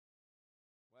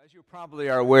As you probably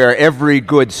are aware, every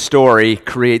good story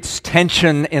creates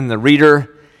tension in the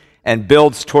reader and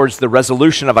builds towards the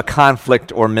resolution of a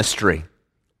conflict or mystery.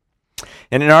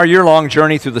 And in our year-long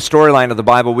journey through the storyline of the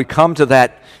Bible, we come to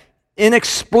that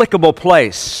inexplicable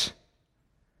place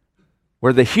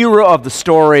where the hero of the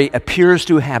story appears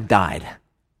to have died.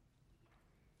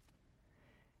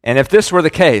 And if this were the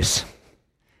case,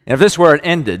 and if this were it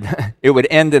ended, it would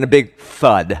end in a big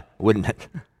thud, wouldn't it?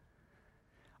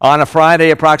 On a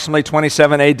Friday, approximately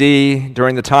 27 AD,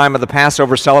 during the time of the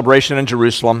Passover celebration in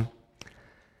Jerusalem,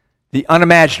 the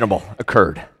unimaginable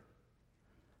occurred.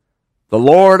 The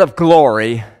Lord of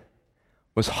glory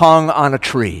was hung on a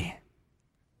tree.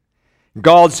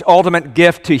 God's ultimate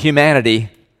gift to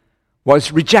humanity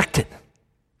was rejected.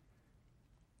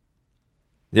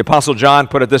 The Apostle John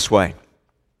put it this way: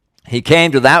 He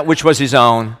came to that which was his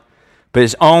own, but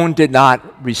his own did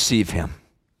not receive him.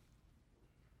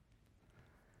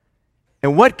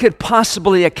 And what could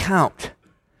possibly account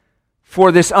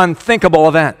for this unthinkable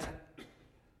event?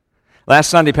 Last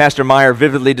Sunday, Pastor Meyer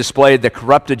vividly displayed the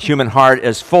corrupted human heart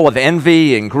as full of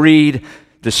envy and greed,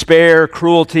 despair,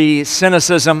 cruelty,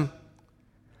 cynicism,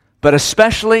 but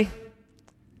especially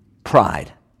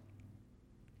pride.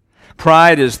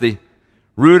 Pride is the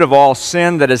root of all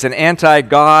sin, that is an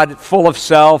anti-God, full of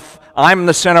self, I'm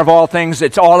the center of all things,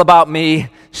 it's all about me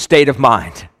state of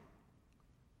mind.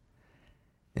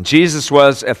 And Jesus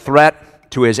was a threat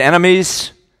to his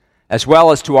enemies as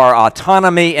well as to our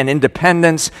autonomy and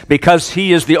independence because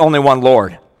he is the only one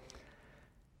Lord.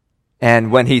 And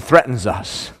when he threatens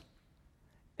us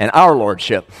and our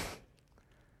lordship,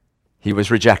 he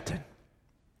was rejected.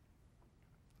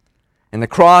 And the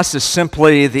cross is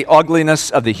simply the ugliness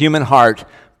of the human heart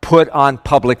put on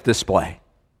public display.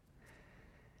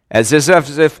 As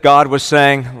if God was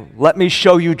saying, let me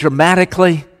show you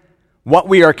dramatically what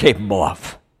we are capable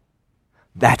of.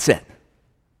 That's it.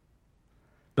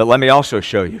 But let me also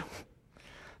show you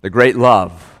the great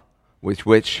love with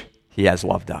which he has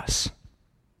loved us.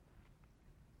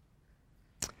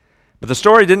 But the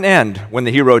story didn't end when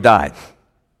the hero died.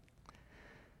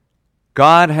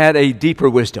 God had a deeper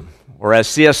wisdom, or as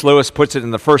C.S. Lewis puts it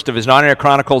in the first of his Narnia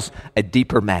Chronicles, a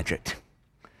deeper magic.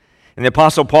 And the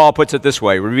Apostle Paul puts it this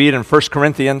way. We read in 1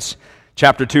 Corinthians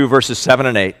chapter 2, verses 7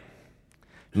 and 8.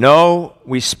 No,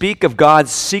 we speak of God's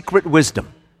secret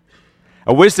wisdom,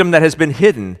 a wisdom that has been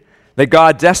hidden, that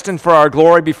God destined for our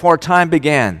glory before time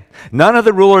began. None of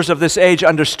the rulers of this age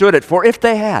understood it, for if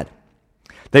they had,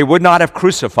 they would not have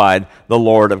crucified the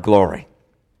Lord of glory.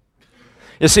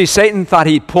 You see, Satan thought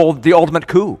he pulled the ultimate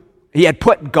coup. He had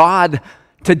put God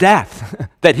to death,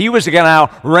 that he was going to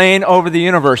now reign over the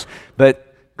universe.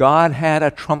 But God had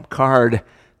a trump card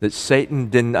that Satan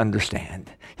didn't understand.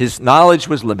 His knowledge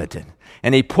was limited.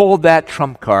 And he pulled that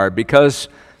trump card because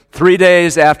 3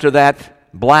 days after that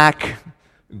Black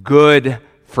Good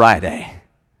Friday,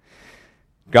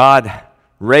 God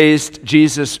raised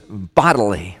Jesus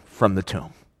bodily from the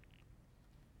tomb.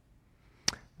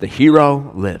 The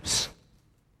hero lives.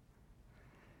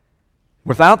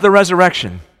 Without the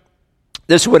resurrection,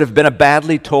 this would have been a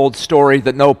badly told story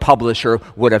that no publisher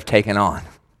would have taken on.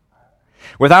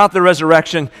 Without the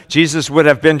resurrection, Jesus would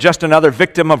have been just another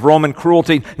victim of Roman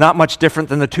cruelty, not much different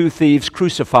than the two thieves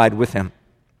crucified with him.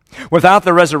 Without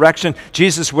the resurrection,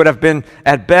 Jesus would have been,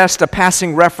 at best, a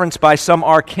passing reference by some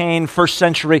arcane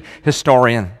first-century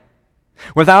historian.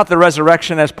 Without the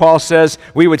resurrection, as Paul says,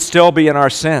 we would still be in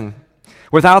our sin.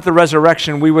 Without the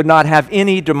resurrection, we would not have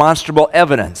any demonstrable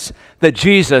evidence that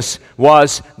Jesus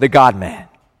was the God-man.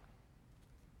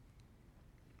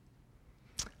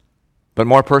 But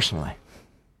more personally,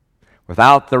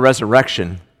 without the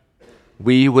resurrection,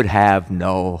 we would have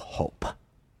no hope.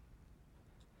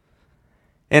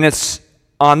 And it's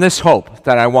on this hope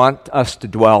that I want us to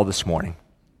dwell this morning.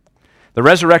 The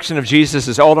resurrection of Jesus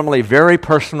is ultimately very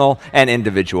personal and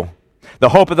individual. The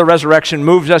hope of the resurrection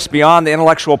moves us beyond the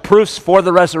intellectual proofs for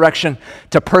the resurrection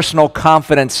to personal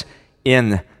confidence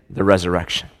in the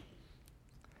resurrection.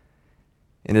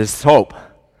 It is hope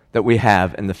that we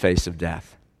have in the face of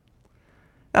death.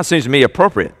 Now, it seems to me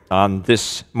appropriate on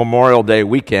this Memorial Day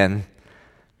weekend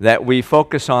that we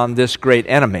focus on this great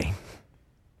enemy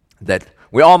that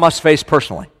we all must face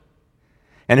personally,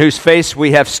 and whose face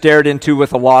we have stared into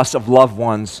with the loss of loved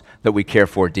ones that we care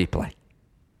for deeply.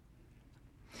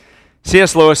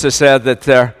 C.S. Lewis has said that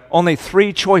there are only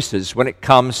three choices when it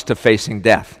comes to facing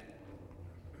death.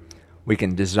 We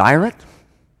can desire it,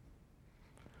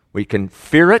 we can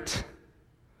fear it,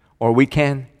 or we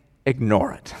can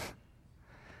ignore it.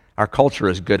 Our culture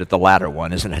is good at the latter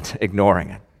one, isn't it? Ignoring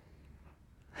it.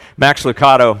 Max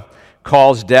Lucado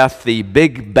calls death the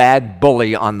big bad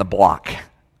bully on the block.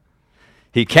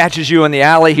 He catches you in the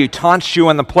alley. He taunts you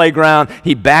on the playground.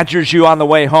 He badgers you on the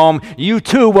way home. You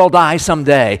too will die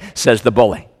someday, says the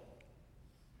bully.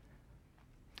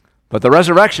 But the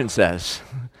resurrection says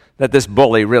that this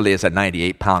bully really is a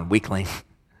 98-pound weakling,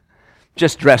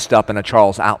 just dressed up in a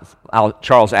Charles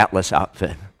Atlas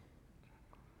outfit.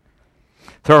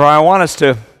 So I want us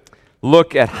to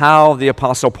look at how the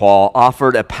Apostle Paul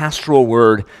offered a pastoral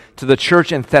word to the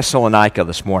church in Thessalonica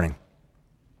this morning.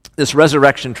 This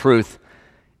resurrection truth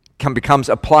becomes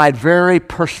applied very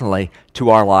personally to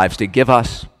our lives to give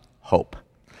us hope.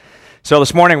 So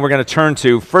this morning we're going to turn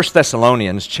to 1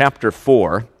 Thessalonians chapter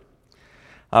 4,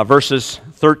 verses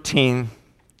 13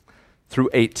 through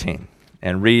 18,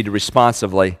 and read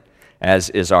responsively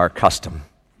as is our custom.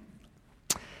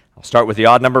 I'll start with the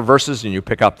odd number verses and you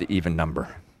pick up the even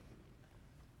number.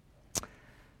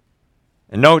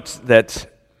 And note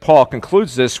that Paul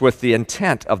concludes this with the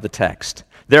intent of the text.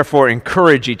 Therefore,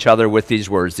 encourage each other with these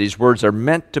words. These words are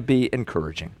meant to be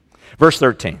encouraging. Verse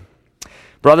 13.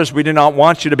 Brothers, we do not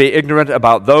want you to be ignorant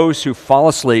about those who fall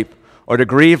asleep or to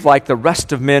grieve like the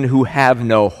rest of men who have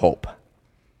no hope.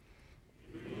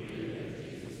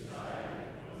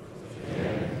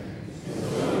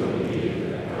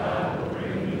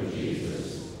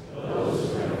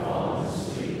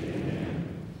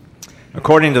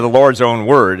 According to the Lord's own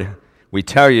word, we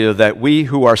tell you that we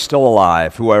who are still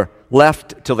alive, who are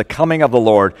left till the coming of the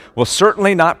Lord, will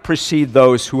certainly not precede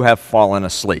those who have fallen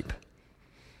asleep.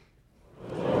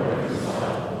 The Lord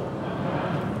himself will come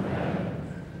down from heaven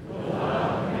with a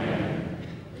loud command,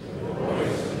 with the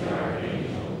voice of the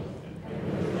archangel,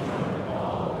 and with the trumpet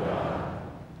call of God,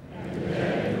 and the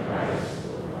dead in Christ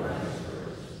will rise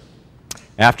first.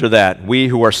 After that, we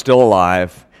who are still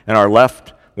alive and are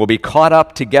left will be caught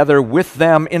up together with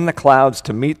them in the clouds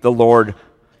to meet the Lord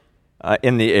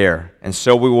in the air, and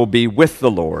so we will be with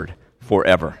the Lord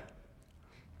forever.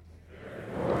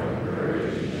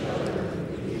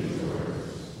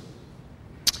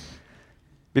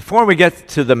 Before we get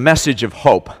to the message of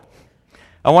hope,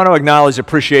 I want to acknowledge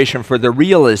appreciation for the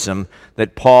realism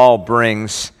that Paul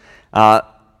brings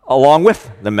along with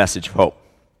the message of hope.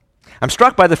 I'm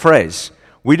struck by the phrase,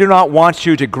 "We do not want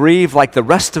you to grieve like the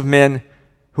rest of men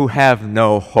who have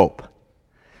no hope."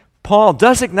 Paul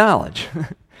does acknowledge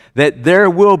that there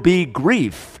will be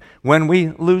grief when we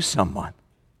lose someone.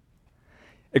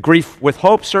 A grief with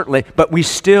hope, certainly, but we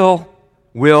still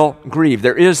will grieve.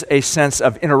 There is a sense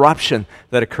of interruption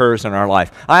that occurs in our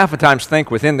life. I oftentimes think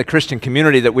within the Christian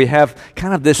community that we have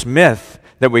kind of this myth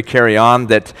that we carry on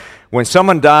that when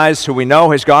someone dies who we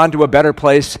know has gone to a better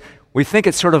place, we think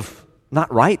it's sort of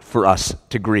not right for us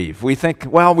to grieve. We think,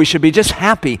 well, we should be just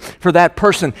happy for that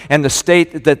person and the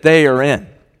state that they are in.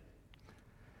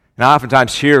 And I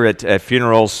oftentimes hear at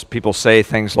funerals people say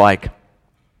things like,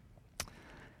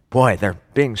 boy, they're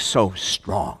being so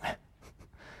strong,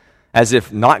 as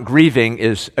if not grieving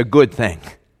is a good thing.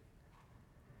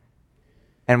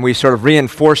 And we sort of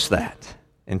reinforce that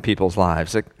in people's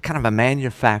lives, a kind of a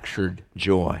manufactured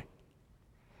joy.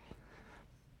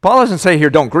 Paul doesn't say here,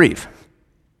 don't grieve.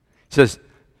 He says,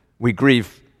 we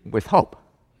grieve with hope.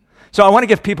 So I want to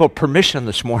give people permission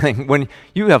this morning when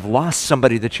you have lost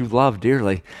somebody that you love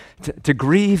dearly to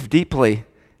grieve deeply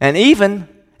and even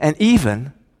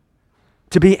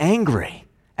to be angry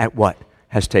at what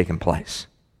has taken place.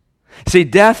 See,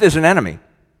 death is an enemy.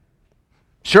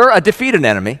 Sure, a defeated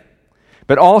enemy,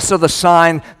 but also the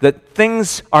sign that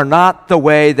things are not the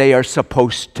way they are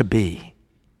supposed to be.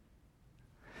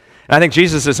 And I think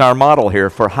Jesus is our model here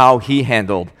for how he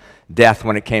handled death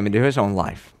when it came into his own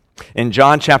life. In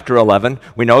John chapter 11,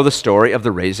 we know the story of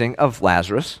the raising of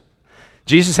Lazarus.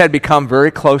 Jesus had become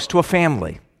very close to a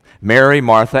family, Mary,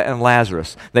 Martha, and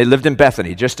Lazarus. They lived in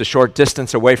Bethany, just a short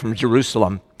distance away from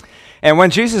Jerusalem. And when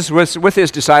Jesus was with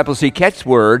his disciples, he gets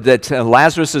word that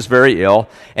Lazarus is very ill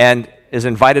and is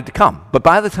invited to come. But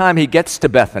by the time he gets to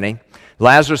Bethany,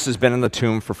 Lazarus has been in the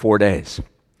tomb for 4 days.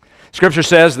 Scripture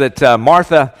says that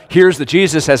Martha hears that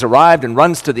Jesus has arrived and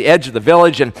runs to the edge of the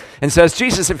village and says,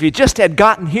 Jesus, if you just had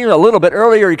gotten here a little bit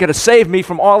earlier, you could have saved me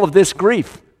from all of this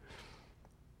grief.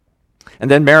 And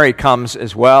then Mary comes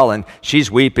as well, and she's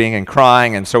weeping and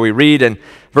crying. And so we read in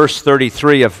verse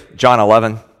 33 of John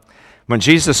 11, when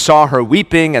Jesus saw her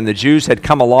weeping and the Jews had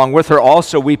come along with her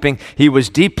also weeping, he was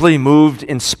deeply moved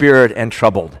in spirit and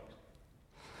troubled.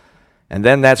 And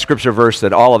then that scripture verse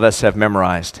that all of us have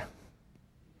memorized,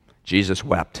 Jesus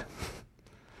wept.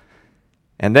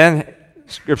 And then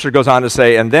Scripture goes on to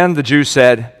say, and then the Jews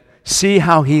said, see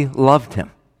how he loved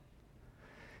him.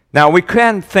 Now, we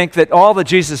can think that all that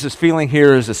Jesus is feeling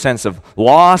here is a sense of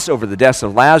loss over the deaths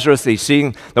of Lazarus. He's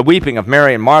seeing the weeping of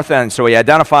Mary and Martha, and so he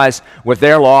identifies with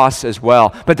their loss as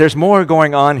well. But there's more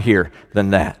going on here than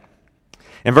that.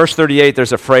 In verse 38,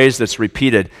 there's a phrase that's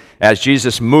repeated as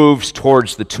Jesus moves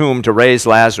towards the tomb to raise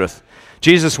Lazarus.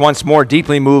 Jesus, once more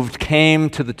deeply moved, came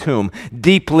to the tomb.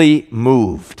 Deeply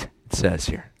moved, it says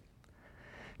here.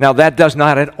 Now, that does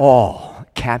not at all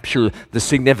capture the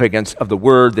significance of the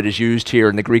word that is used here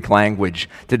in the Greek language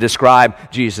to describe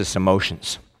Jesus'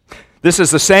 emotions. This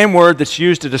is the same word that's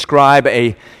used to describe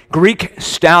a Greek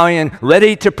stallion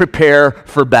ready to prepare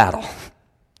for battle.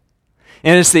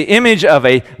 And it's the image of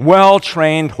a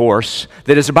well-trained horse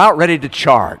that is about ready to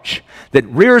charge, that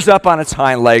rears up on its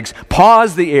hind legs,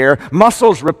 paws the air,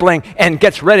 muscles rippling, and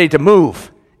gets ready to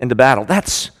move into battle.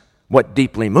 That's what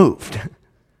deeply moved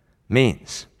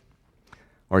means.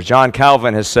 Or John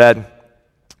Calvin has said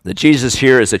that Jesus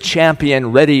here is a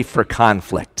champion ready for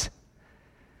conflict.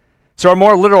 So a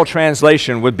more literal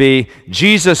translation would be,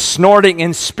 Jesus snorting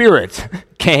in spirit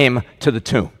came to the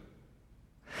tomb.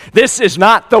 This is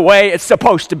not the way it's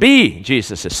supposed to be,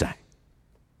 Jesus is saying.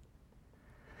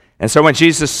 And so when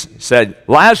Jesus said,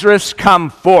 Lazarus, come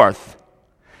forth,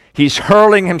 he's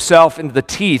hurling himself into the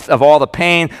teeth of all the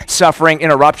pain, suffering,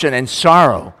 interruption, and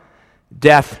sorrow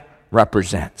death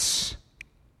represents.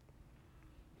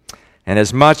 And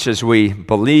as much as we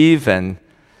believe and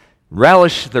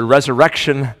relish the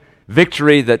resurrection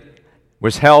victory that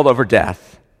was held over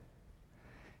death,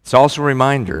 it's also a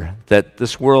reminder that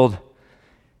this world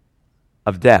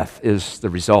of death is the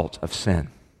result of sin.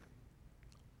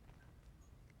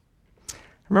 I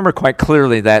remember quite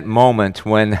clearly that moment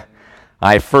when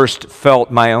I first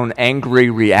felt my own angry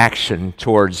reaction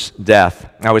towards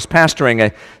death. I was pastoring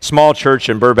a small church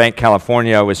in Burbank,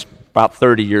 California. I was about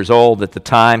 30 years old at the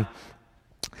time.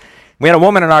 We had a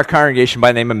woman in our congregation by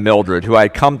the name of Mildred, who I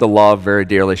had come to love very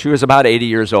dearly. She was about 80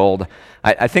 years old.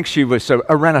 I think she was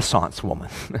a Renaissance woman.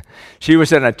 She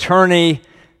was an attorney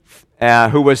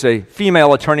who was a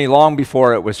female attorney long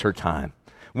before it was her time.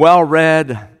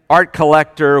 Well-read, art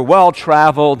collector,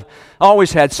 well-traveled,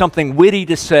 always had something witty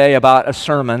to say about a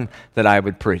sermon that I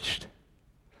would preach.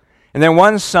 And then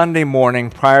one Sunday morning,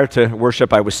 prior to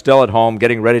worship, I was still at home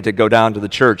getting ready to go down to the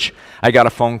church. I got a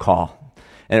phone call.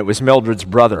 And it was Mildred's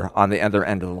brother on the other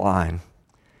end of the line.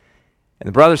 And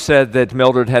the brother said that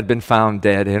Mildred had been found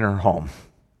dead in her home.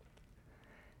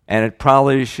 And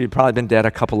she'd probably been dead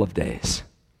a couple of days.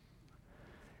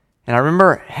 And I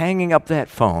remember hanging up that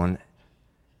phone,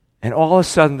 and all of a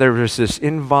sudden there was this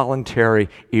involuntary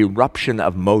eruption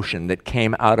of motion that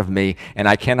came out of me, and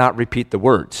I cannot repeat the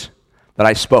words that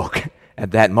I spoke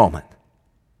at that moment.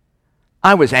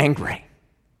 I was angry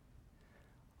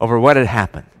over what had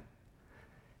happened.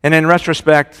 And in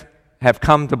retrospect, have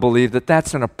come to believe that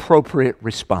that's an appropriate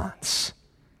response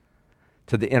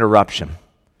to the interruption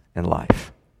in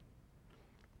life.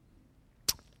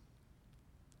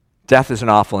 Death is an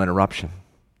awful interruption.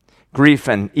 Grief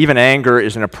and even anger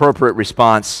is an appropriate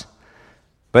response.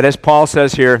 But as Paul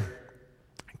says here,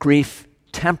 grief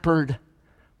tempered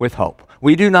with hope.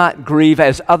 We do not grieve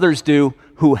as others do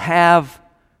who have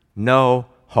no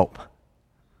hope.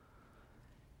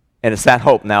 And it's that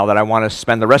hope now that I want to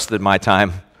spend the rest of my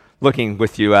time looking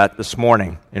with you at this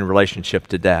morning in relationship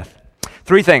to death.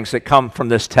 Three things that come from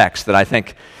this text that I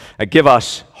think give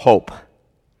us hope.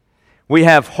 We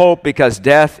have hope because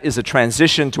death is a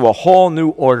transition to a whole new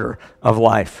order of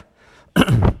life.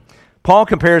 Paul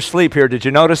compares sleep here. Did you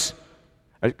notice?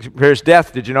 Compares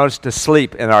death, did you notice, to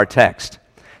sleep in our text?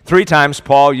 3 times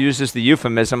Paul uses the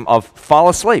euphemism of fall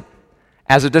asleep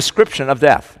as a description of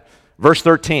death. Verse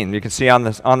 13, you can see on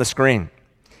the screen.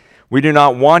 We do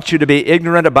not want you to be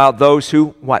ignorant about those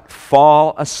who,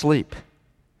 fall asleep.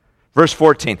 Verse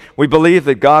 14, we believe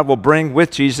that God will bring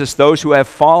with Jesus those who have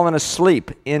fallen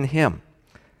asleep in him.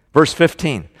 Verse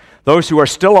 15, those who are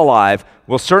still alive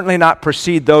will certainly not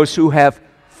precede those who have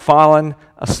fallen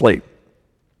asleep.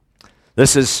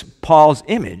 This is Paul's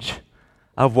image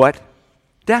of what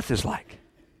death is like.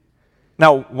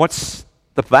 Now, what's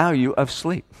the value of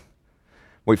sleep?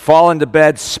 We fall into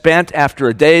bed spent after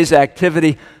a day's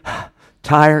activity,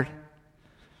 tired.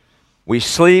 We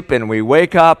sleep and we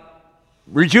wake up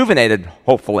rejuvenated,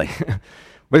 hopefully,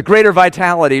 with greater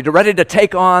vitality, ready to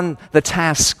take on the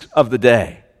tasks of the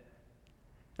day.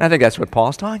 And I think that's what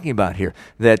Paul's talking about here,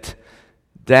 that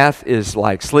death is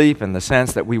like sleep in the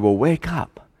sense that we will wake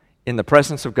up in the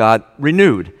presence of God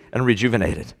renewed and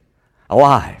rejuvenated,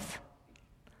 alive.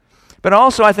 But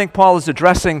also I think Paul is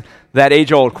addressing that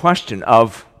age-old question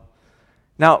of,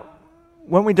 now,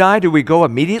 when we die, do we go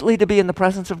immediately to be in the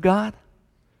presence of God?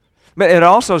 But it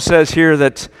also says here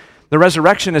that the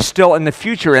resurrection is still in the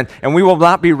future, and we will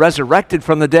not be resurrected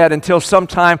from the dead until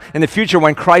sometime in the future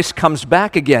when Christ comes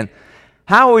back again.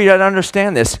 How are we to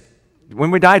understand this?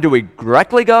 When we die, do we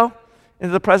directly go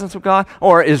into the presence of God?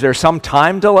 Or is there some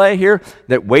time delay here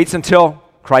that waits until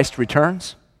Christ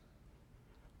returns?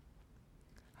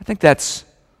 I think that's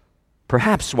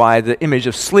perhaps why the image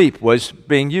of sleep was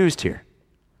being used here.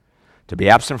 To be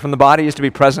absent from the body is to be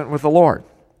present with the Lord.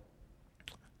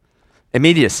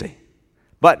 Immediacy.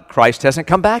 But Christ hasn't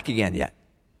come back again yet.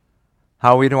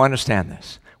 How are we to understand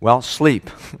this? Well, sleep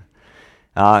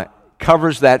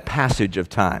covers that passage of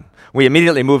time. We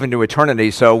immediately move into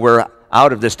eternity, so we're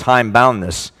out of this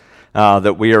time-boundness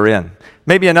that we are in.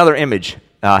 Maybe another image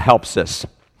helps us.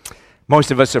 Most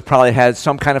of us have probably had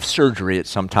some kind of surgery at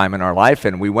some time in our life,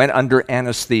 and we went under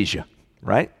anesthesia,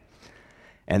 right?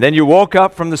 And then you woke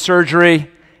up from the surgery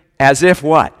as if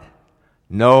what?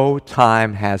 No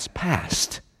time has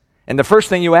passed. And the first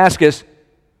thing you ask is,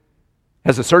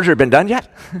 has the surgery been done yet?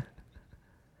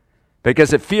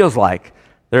 Because it feels like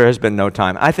there has been no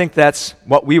time. I think that's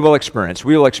what we will experience.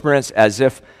 We will experience as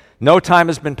if no time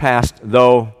has been passed,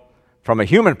 though from a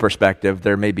human perspective,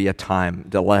 there may be a time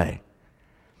delay.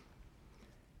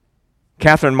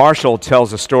 Catherine Marshall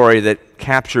tells a story that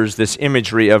captures this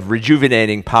imagery of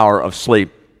rejuvenating power of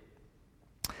sleep.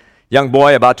 A young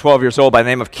boy, about 12 years old, by the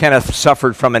name of Kenneth,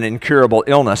 suffered from an incurable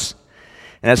illness.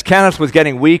 And as Kenneth was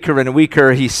getting weaker and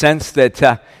weaker, he sensed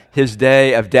that his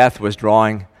day of death was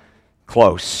drawing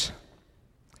close.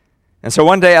 And so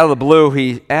one day out of the blue,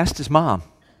 he asked his mom,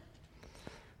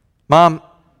 "Mom,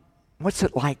 what's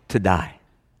it like to die?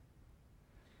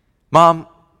 Mom,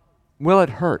 will it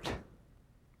hurt?"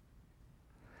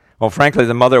 Well, frankly,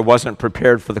 the mother wasn't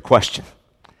prepared for the question.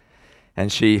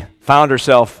 And she found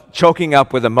herself choking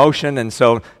up with emotion, and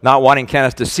so not wanting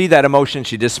Kenneth to see that emotion,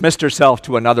 she dismissed herself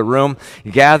to another room,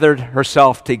 gathered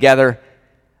herself together,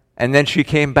 and then she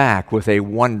came back with a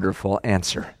wonderful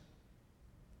answer.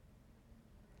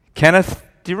 "Kenneth,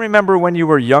 do you remember when you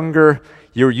were younger,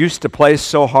 you used to play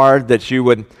so hard that you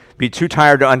would be too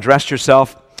tired to undress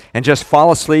yourself and just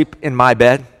fall asleep in my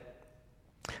bed?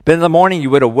 But in the morning you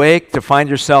would awake to find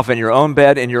yourself in your own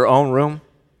bed in your own room,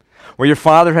 where your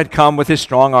father had come with his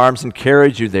strong arms and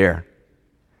carried you there.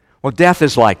 Well, death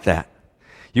is like that.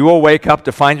 You will wake up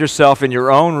to find yourself in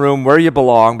your own room where you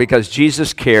belong because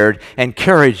Jesus cared and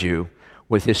carried you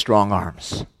with his strong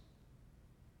arms."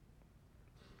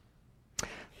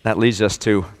 That leads us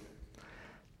to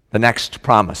the next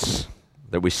promise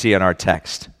that we see in our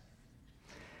text.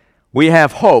 We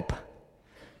have hope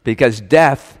because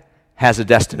death has a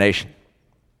destination.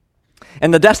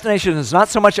 And the destination is not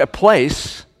so much a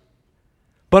place,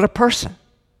 but a person.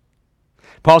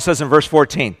 Paul says in verse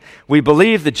 14, "We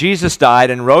believe that Jesus died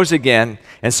and rose again,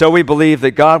 and so we believe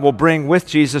that God will bring with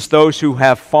Jesus those who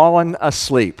have fallen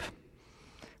asleep."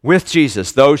 With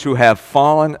Jesus, those who have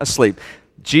fallen asleep.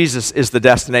 Jesus is the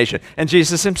destination. And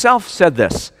Jesus himself said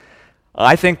this.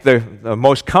 I think the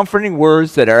most comforting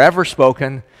words that are ever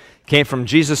spoken came from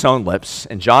Jesus' own lips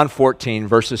in John 14,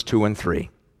 verses 2 and 3.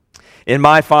 "In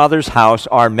my Father's house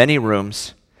are many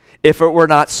rooms. If it were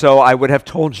not so, I would have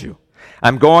told you.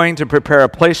 I'm going to prepare a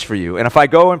place for you. And if I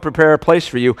go and prepare a place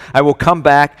for you, I will come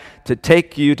back to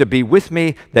take you to be with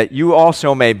me, that you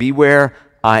also may be where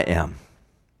I am."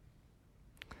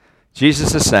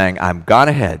 Jesus is saying, I've gone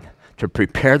ahead to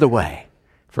prepare the way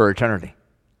for eternity.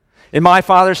 In my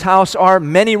Father's house are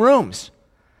many rooms.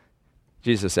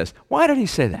 Jesus says, why did he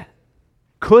say that?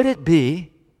 Could it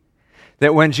be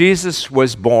that when Jesus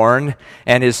was born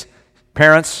and his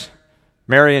parents,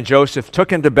 Mary and Joseph,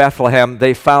 took him to Bethlehem,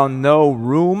 they found no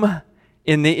room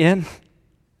in the inn?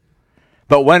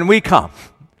 But when we come,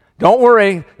 don't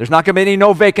worry, there's not going to be any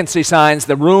no vacancy signs.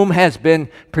 The room has been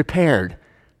prepared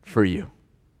for you.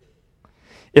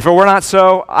 If it were not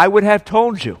so, I would have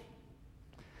told you.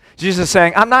 Jesus is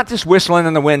saying, I'm not just whistling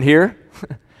in the wind here.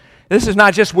 This is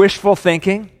not just wishful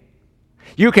thinking.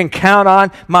 You can count on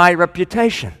my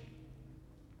reputation.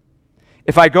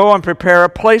 If I go and prepare a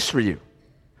place for you,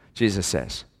 Jesus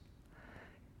says,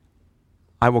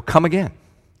 I will come again.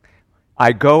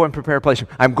 I go and prepare a place.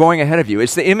 I'm going ahead of you.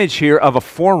 It's the image here of a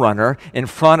forerunner in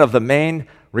front of the main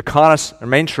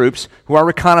troops, who are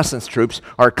reconnaissance troops,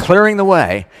 are clearing the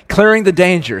way, clearing the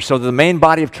danger so that the main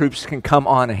body of troops can come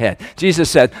on ahead. Jesus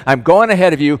said, I'm going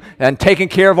ahead of you and taking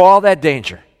care of all that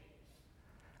danger.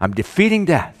 I'm defeating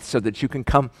death so that you can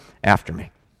come after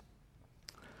me.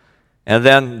 And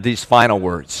then these final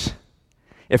words.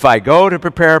 If I go to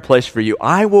prepare a place for you,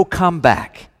 I will come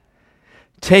back,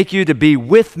 take you to be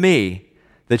with me,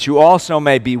 that you also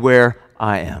may be where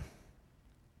I am.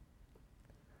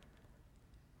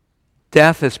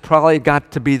 death has probably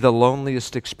got to be the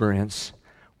loneliest experience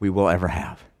we will ever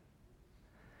have.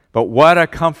 But what a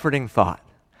comforting thought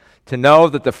to know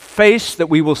that the face that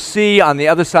we will see on the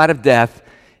other side of death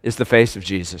is the face of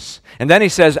Jesus. And then he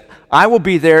says, I will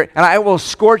be there and I will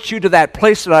escort you to that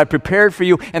place that I prepared for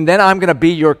you, and then I'm going to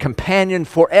be your companion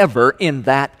forever in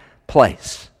that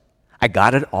place. I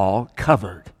got it all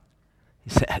covered,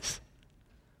 he says.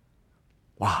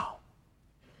 Wow.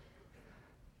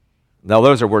 Now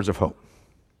those are words of hope.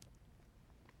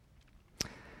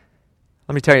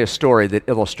 Let me tell you a story that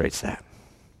illustrates that.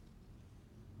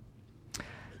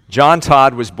 John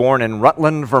Todd was born in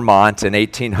Rutland, Vermont in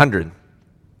 1800.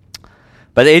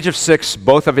 By the age of 6,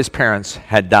 both of his parents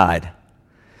had died.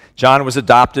 John was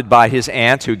adopted by his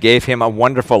aunt, who gave him a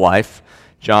wonderful life.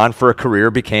 John, for a career,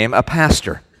 became a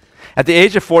pastor. At the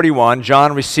age of 41,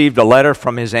 John received a letter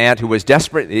from his aunt, who was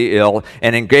desperately ill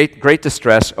and in great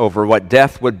distress over what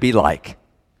death would be like.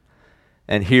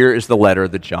 And here is the letter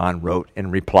that John wrote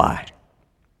in reply.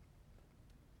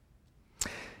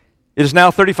 It is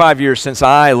now 35 years since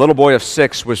I, a little boy of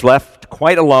 6, was left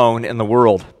quite alone in the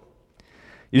world.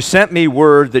 You sent me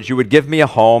word that you would give me a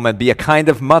home and be a kind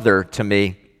of mother to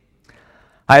me.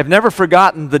 I have never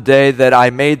forgotten the day that I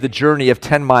made the journey of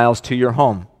 10 miles to your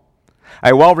home.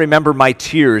 I well remember my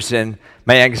tears and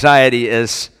my anxiety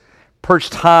as,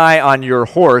 perched high on your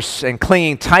horse and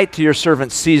clinging tight to your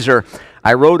servant Caesar,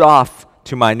 I rode off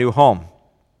to my new home.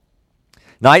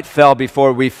 Night fell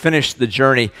before we finished the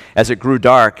journey as it grew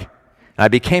dark. I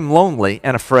became lonely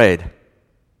and afraid.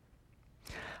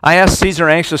 I asked Caesar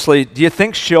anxiously, do you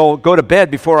think she'll go to bed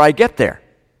before I get there?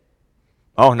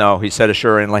 Oh no, he said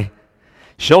assuringly.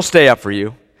 She'll stay up for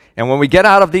you, and when we get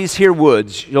out of these here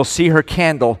woods, you'll see her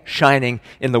candle shining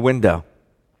in the window.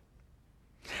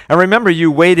 I remember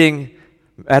you waiting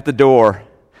at the door,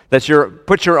 that you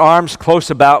put your arms close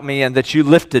about me and that you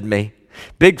lifted me.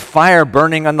 Big fire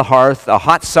burning on the hearth, a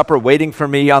hot supper waiting for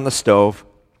me on the stove.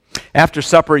 After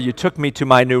supper, you took me to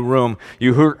my new room.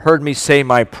 You heard me say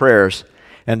my prayers,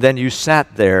 and then you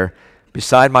sat there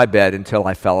beside my bed until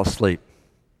I fell asleep.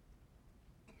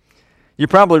 You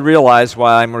probably realize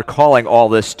why I'm recalling all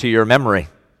this to your memory.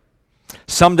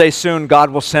 Someday soon, God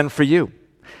will send for you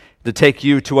to take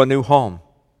you to a new home.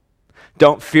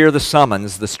 Don't fear the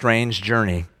summons, the strange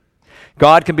journey.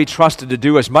 God can be trusted to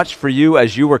do as much for you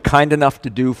as you were kind enough to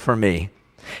do for me.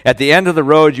 At the end of the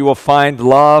road, you will find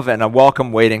love and a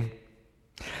welcome waiting.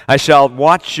 I shall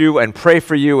watch you and pray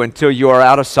for you until you are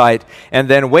out of sight, and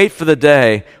then wait for the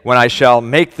day when I shall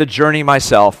make the journey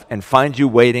myself and find you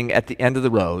waiting at the end of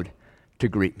the road to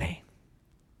greet me.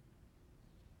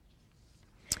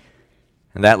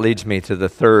 And that leads me to the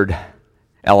third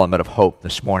element of hope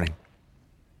this morning.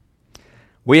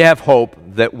 We have hope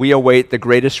that we await the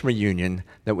greatest reunion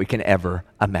that we can ever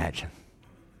imagine.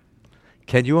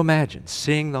 Can you imagine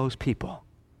seeing those people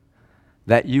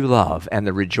that you love and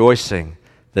the rejoicing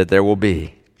that there will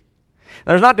be?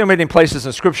 There's not too many places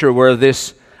in Scripture where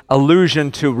this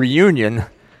allusion to reunion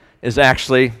is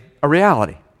actually a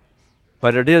reality,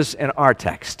 but it is in our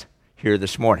text here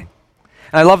this morning.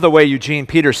 And I love the way Eugene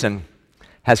Peterson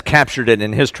has captured it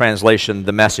in his translation,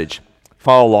 The Message.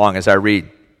 Follow along as I read.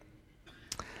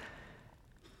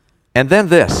 And then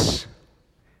this.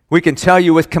 We can tell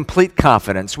you with complete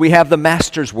confidence, we have the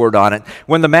Master's word on it.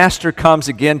 When the Master comes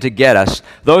again to get us,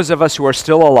 those of us who are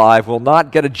still alive will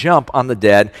not get a jump on the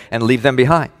dead and leave them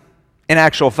behind. In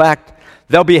actual fact,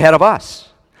 they'll be ahead of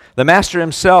us. The Master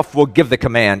himself will give the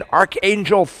command,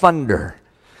 archangel thunder,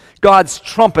 God's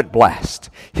trumpet blast.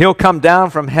 He'll come down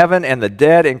from heaven and the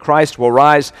dead in Christ will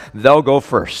rise. They'll go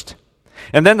first.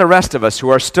 And then the rest of us who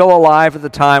are still alive at the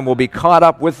time will be caught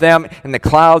up with them in the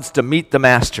clouds to meet the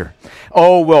Master.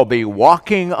 Oh, we'll be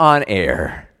walking on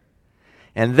air.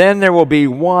 And then there will be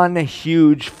one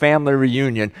huge family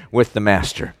reunion with the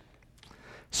Master.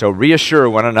 So reassure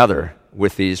one another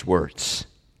with these words.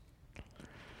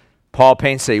 Paul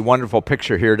paints a wonderful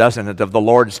picture here, doesn't it, of the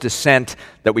Lord's descent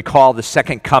that we call the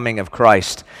second coming of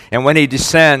Christ. And when he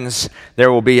descends,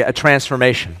 there will be a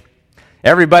transformation.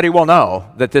 Everybody will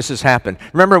know that this has happened.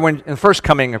 Remember when in the first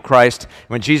coming of Christ,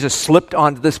 when Jesus slipped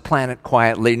onto this planet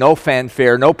quietly, no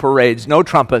fanfare, no parades, no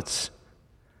trumpets.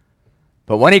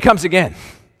 But when he comes again,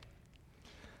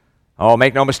 oh,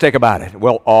 make no mistake about it,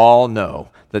 we'll all know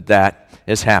that that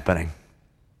is happening.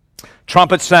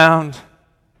 Trumpet sound,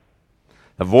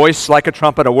 a voice like a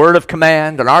trumpet, a word of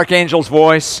command, an archangel's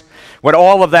voice. What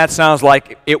all of that sounds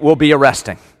like, it will be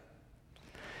arresting.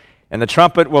 And the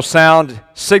trumpet will sound,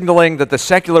 signaling that the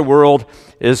secular world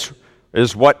is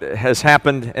what has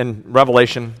happened in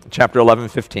Revelation chapter 11,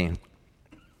 15.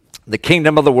 The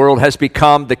kingdom of the world has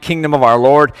become the kingdom of our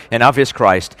Lord and of his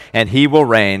Christ, and he will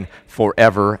reign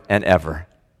forever and ever.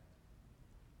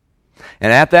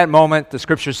 And at that moment, the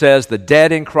scripture says, the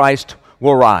dead in Christ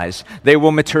will rise. They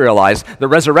will materialize. The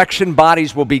resurrection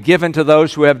bodies will be given to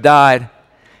those who have died.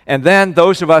 And then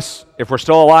those of us, if we're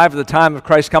still alive at the time of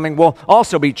Christ's coming, will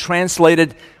also be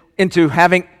translated into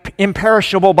having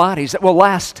imperishable bodies that will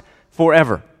last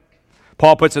forever.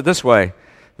 Paul puts it this way,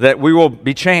 that we will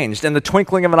be changed in the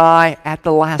twinkling of an eye at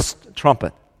the last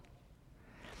trumpet.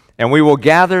 And we will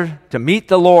gather to meet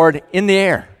the Lord in the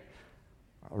air,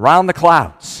 around the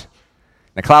clouds.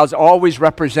 The clouds always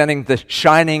representing the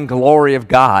shining glory of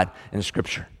God in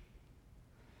Scripture.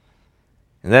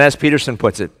 And then as Peterson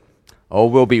puts it,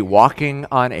 we'll be walking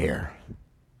on air.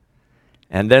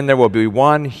 And then there will be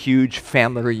one huge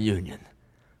family reunion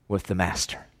with the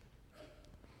Master.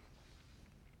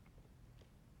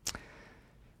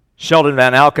 Sheldon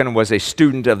Van Alken was a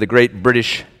student of the great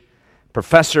British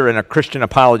professor and a Christian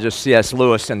apologist C.S.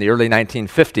 Lewis in the early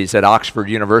 1950s at Oxford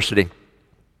University.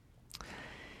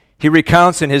 He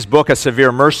recounts in his book, A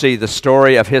Severe Mercy, the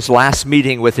story of his last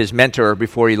meeting with his mentor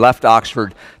before he left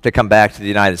Oxford to come back to the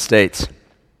United States.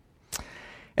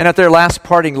 And at their last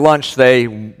parting lunch, they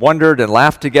wondered and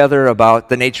laughed together about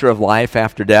the nature of life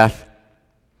after death.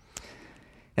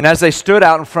 And as they stood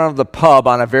out in front of the pub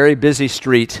on a very busy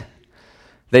street,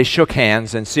 they shook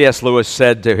hands, and C.S. Lewis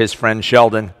said to his friend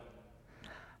Sheldon,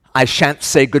 "I shan't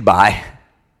say goodbye.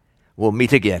 We'll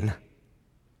meet again."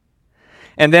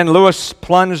 And then Lewis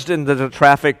plunged into the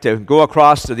traffic to go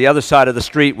across to the other side of the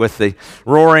street with the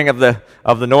roaring of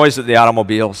the noise of the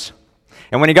automobiles.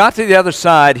 And when he got to the other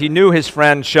side, he knew his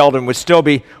friend Sheldon would still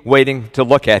be waiting to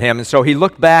look at him. And so he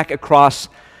looked back across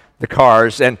the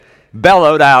cars and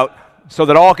bellowed out so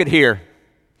that all could hear,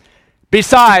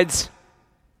 "Besides,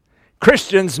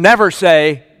 Christians never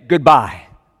say goodbye."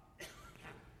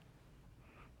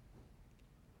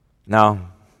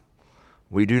 Now,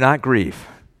 we do not grieve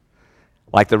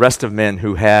like the rest of men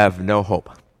who have no hope.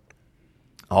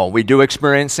 We do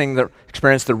experience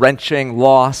the wrenching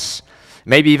loss,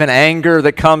 maybe even anger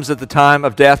that comes at the time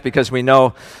of death because we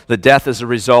know that death is a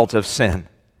result of sin.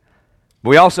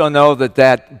 We also know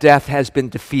that death has been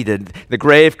defeated. The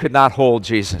grave could not hold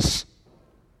Jesus.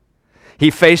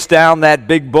 He faced down that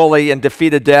big bully and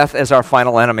defeated death as our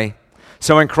final enemy.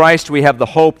 So in Christ we have the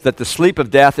hope that the sleep of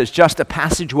death is just a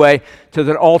passageway to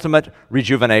the ultimate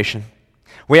rejuvenation.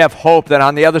 We have hope that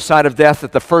on the other side of death,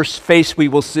 that the first face we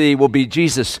will see will be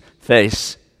Jesus'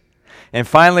 face. And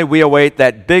finally, we await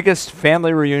that biggest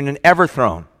family reunion ever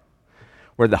thrown,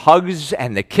 where the hugs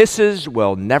and the kisses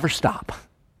will never stop.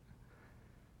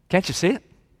 Can't you see it?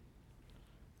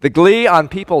 The glee on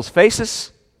people's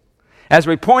faces as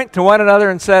we point to one another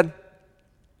and said,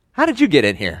 "How did you get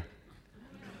in here?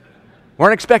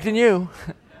 Weren't expecting you."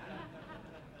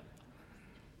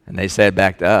 And they say it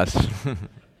back to us.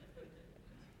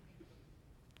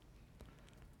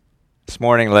 This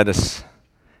morning, let us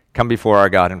come before our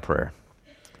God in prayer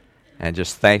and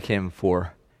just thank Him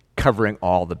for covering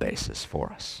all the bases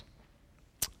for us.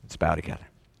 Let's bow together.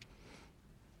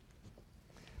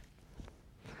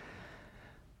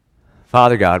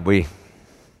 Father God, we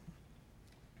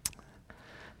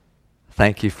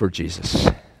thank You for Jesus,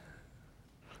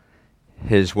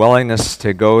 His willingness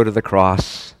to go to the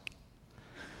cross,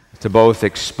 to both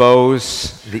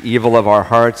expose the evil of our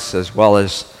hearts as well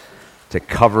as to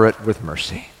cover it with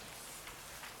mercy,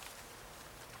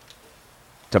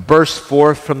 to burst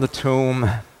forth from the tomb,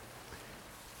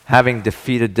 having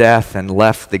defeated death and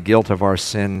left the guilt of our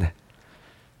sin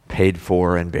paid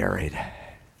for and buried.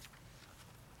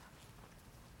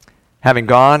 Having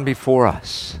gone before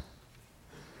us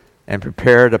and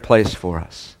prepared a place for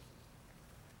us.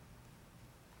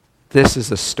 This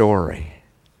is a story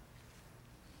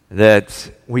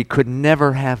that we could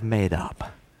never have made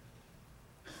up.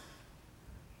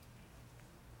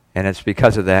 And it's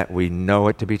because of that we know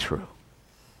it to be true.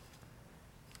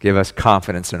 Give us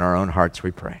confidence in our own hearts,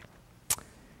 we pray.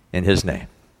 In His name,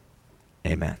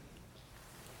 amen.